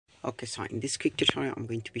Okay, so in this quick tutorial, I'm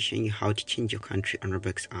going to be showing you how to change your country on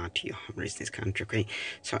Roblox to your home residence country. Okay,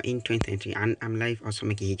 so in 2023, and I'm live also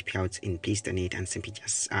making huge payouts in Please Donate, and simply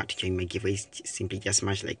just to join my giveaways, simply just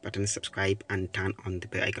smash like button, subscribe, and turn on the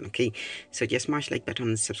bell icon. Okay, so just smash like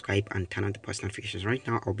button, subscribe, and turn on the post notifications. Right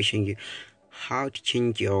now, I'll be showing you how to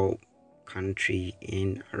change your country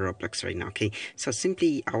in Roblox right now. Okay, so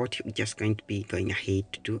simply what we're just going to be going ahead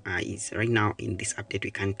to do is right now in this update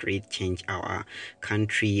we can't really change our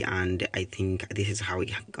country, and I think this is how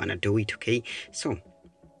we're gonna do it. Okay, so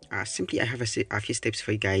simply I have a few steps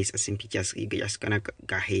for you guys. Simply you're just gonna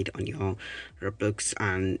go ahead on your Roblox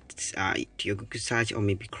and to your Google search or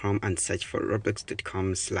maybe Chrome and search for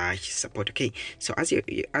roblox.com/support. Okay, so as you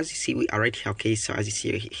see, we are right here. Okay, so as you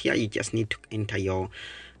see here, you just need to enter your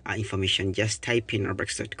information. Just type in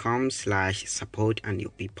roblox.com/support and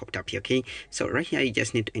you'll be popped up here. Okay, so right here you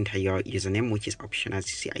just need to enter your username, which is optional. As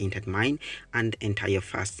you see, I entered mine, and enter your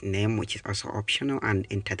first name, which is also optional, and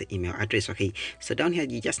enter the email address. Okay, so down here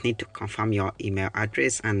you just need to confirm your email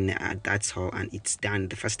address, and that's all, and it's done.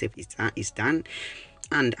 The first step is done.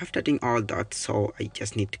 And after doing all that, so I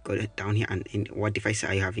just need to go down here and in what device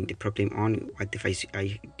are you having the problem on, what device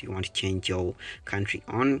do you want to change your country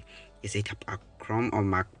on. Is it a Chrome or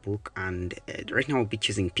MacBook? And right now we'll be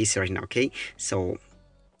choosing PC right now. Okay, so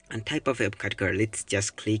and type of web category, let's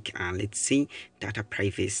just click and let's see data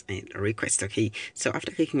privacy and request. Okay, so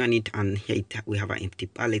after clicking on it, and here we have an empty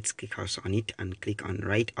bar, let's click also on it and click on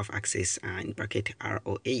right of access in bracket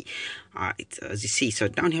ROA. It's as you see, so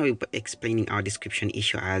down here we're explaining our description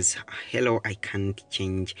issue as hello, I can't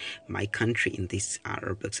change my country in this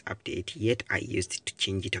Roblox update yet. I used it to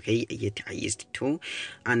change it. Okay, yet I used it too,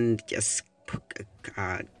 and just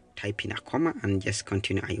type in a comma and just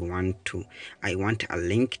continue. I want a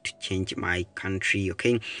link to change my country.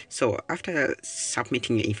 Okay, so after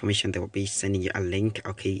submitting your information, they will be sending you a link.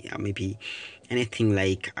 Okay, maybe anything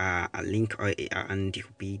like a link, or and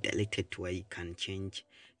you'll be directed to where you can change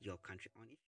your country on it.